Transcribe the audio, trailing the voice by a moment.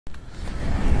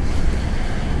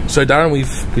So Darren,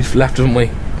 we've left, haven't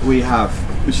we? We have,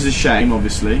 which is a shame,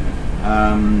 obviously.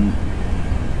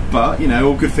 But you know,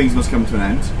 all good things must come to an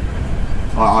end.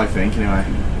 I think, anyway.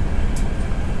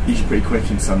 Usually pretty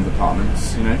quick in some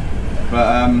departments, you know.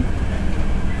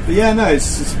 But yeah, no,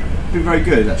 it's been very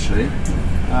good actually.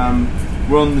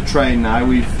 We're on the train now.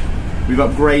 We've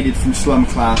upgraded from slum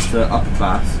class to upper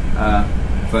class,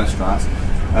 first class.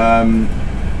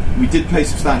 We did pay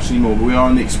substantially more, but we are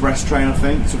on the express train, I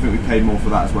think. So I think we paid more for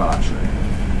that as well, actually.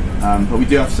 But we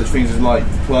do have such things as light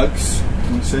plugs.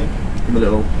 Can you see? Give them a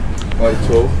little light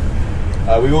tour.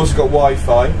 We've also got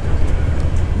Wi-Fi,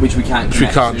 which we can't. Which we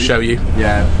can't show you.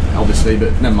 Yeah, obviously,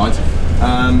 but never mind.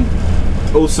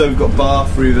 Also, we've got bar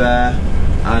through there,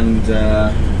 and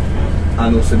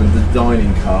also the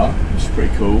dining car, which is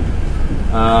pretty cool.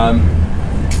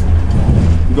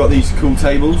 We've got these cool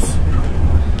tables.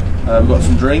 We've got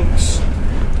some drinks.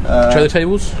 Trailer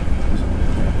tables.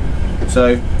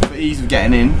 So for ease of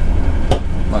getting in,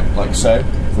 like so.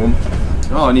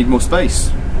 Oh, I need more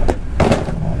space.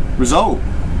 Result.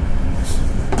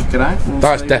 Check it out.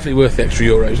 That's definitely worth the extra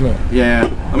euro, isn't it? Yeah.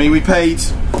 I mean, we paid.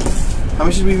 How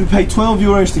much did we paid?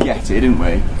 €12 to get it, didn't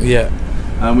we? Yeah.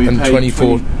 And we paid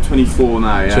 24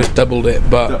 now. Yeah. So it's doubled it,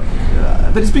 but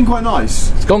it's been quite nice.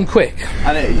 It's gone quick.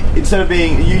 And instead of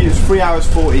being, it was 3 hours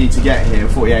 40 to get here,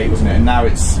 48 wasn't it? And now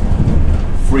it's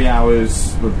 3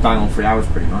 hours. We're bang on 3 hours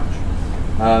pretty much.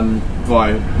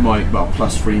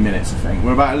 Plus 3 minutes I think.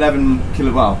 We're about 11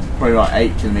 probably about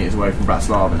 8 kilometres away from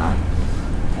Bratislava now.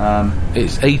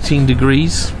 It's 18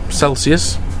 degrees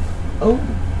Celsius. Oh,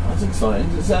 that's exciting.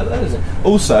 Is it?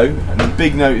 Also, the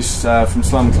big notice from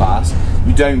slum class: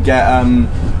 you don't get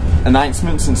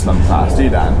announcements in slum class, do you,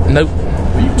 Dan? Nope.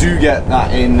 But you do get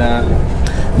that in.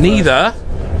 Neither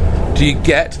do you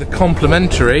get the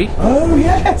complimentary. Oh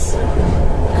yes.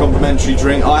 Complimentary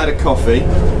drink. I had a coffee.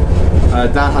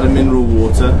 Dan had a mineral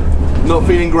water. Not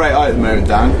feeling great at the moment,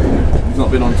 Dan. He's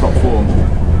not been on top form.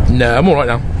 No, I'm all right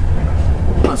now.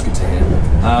 That's good to hear.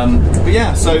 But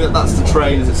yeah, so that's the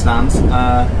train as it stands. Is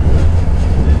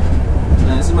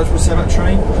there much more to say about the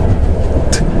train?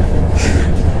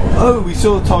 Oh, we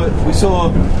saw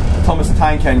Thomas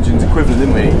Tank Engine's equivalent,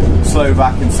 didn't we?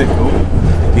 Slovak and Sickle.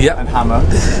 Yep. And Hammer.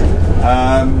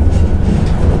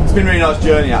 It's been a really nice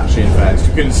journey actually, in fairness.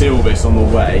 We couldn't see all this on the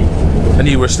way. And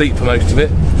you were asleep for most of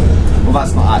it. Well,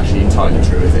 that's not actually entirely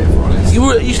true, is it, if we're honest?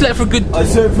 You slept for a good... I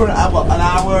slept for an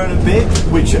hour and a bit,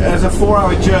 which as a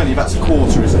 4-hour journey, that's a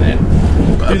quarter, isn't it?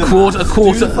 A quarter.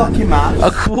 Do the fucking maths.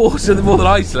 A quarter more than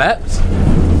I slept.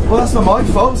 Well, that's not my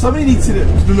fault. Somebody needs to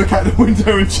look out the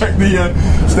window and check the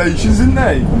stations, didn't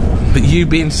they? But you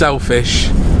being selfish.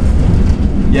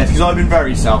 Yes, because I've been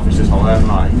very selfish this whole day,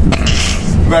 haven't I?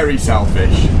 Very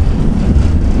selfish.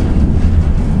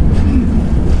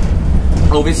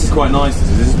 Oh, this is quite nice.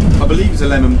 I believe it's a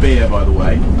lemon beer, by the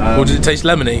way. Or did it taste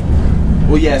lemony?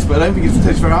 Well, yes, but I don't think it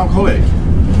tastes very alcoholic.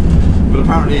 But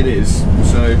apparently it is.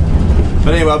 So,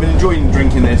 but anyway, I've been enjoying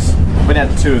drinking this. I've only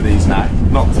had 2 of these now,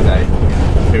 not today.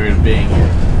 Period of being here.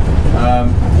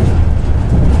 I'm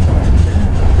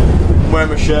wearing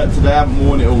my shirt today. I haven't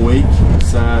worn it all week.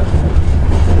 It's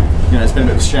it's been a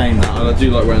bit of a shame that. I do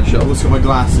like wearing a shirt. I've also got my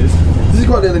glasses. This is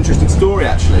quite a little interesting story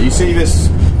actually. You see this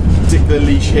particular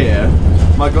leash here?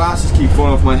 My glasses keep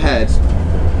falling off my head,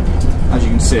 as you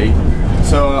can see.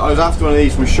 So I was after one of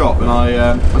these from a shop, and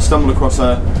I stumbled across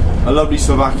a lovely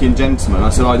Slovakian gentleman. I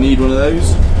said, I need one of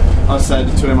those. I said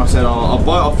to him, I'll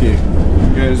buy it off you.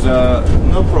 He goes,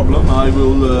 no problem. I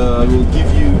will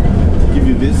give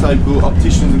you this. I go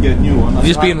opticians and get a new one. You're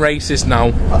just being racist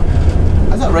now.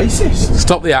 Is that racist?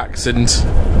 Stop the accent.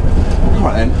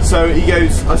 Alright then. So he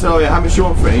goes, I said, oh yeah, how much do you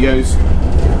want for it? He goes,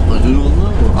 I do not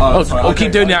know.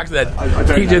 Keep doing the accent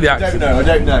then. I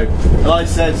don't know. And I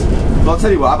said, well, I'll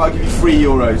tell you what, how about I give you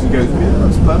 €3? He goes, yeah,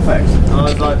 that's perfect. And I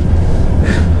was like,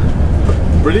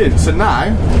 brilliant. So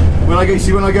now, when I go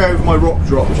over my rock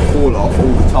drop, which I fall off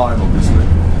all the time, obviously,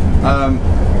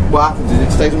 what happens is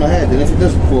it stays on my head, and if it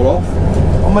doesn't fall off,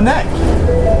 on my neck.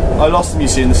 I lost them, you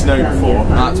see, in the snow before,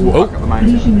 and I had to walk back up the mountain.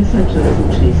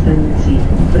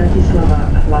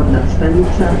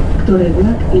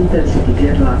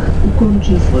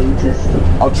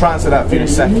 I'll transfer that for you in a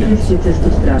second.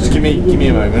 Just give me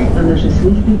a moment.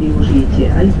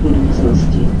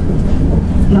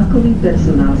 Vlakový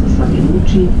personál sa s vami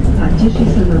lúči a teší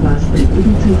sa na vás pri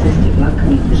budúcej ceste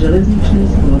vlakmi železničnej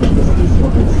spoločnosti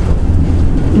Slovensko.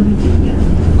 Dovidenia.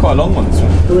 Quite a long one, this one.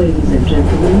 Ladies and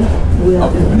gentlemen, we are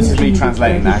this is me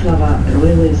translating now. Bratislava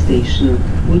railway station,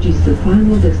 which is the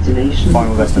final destination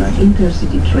of this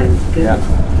intercity train. Yeah.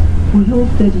 We hope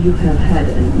that you have had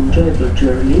an enjoyable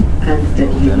journey and that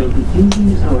you will be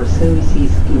using our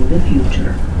services in the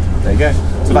future. There you go.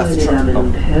 So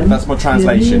that's my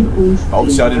translation.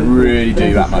 Obviously I didn't really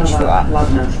do that much for that.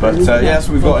 But yeah,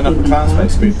 so we've got enough class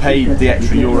space. We've paid the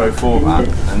extra euro for that,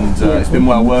 and it's been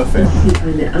well worth it.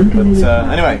 But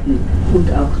anyway,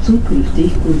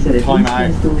 time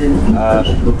out.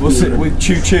 What's it with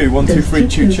choo choo? 1, 2, 3,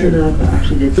 choo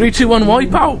choo. 3, 2, 1,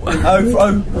 wipe out.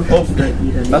 Oh,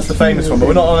 that's the famous one, but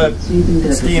we're not on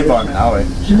a ski environment, are we?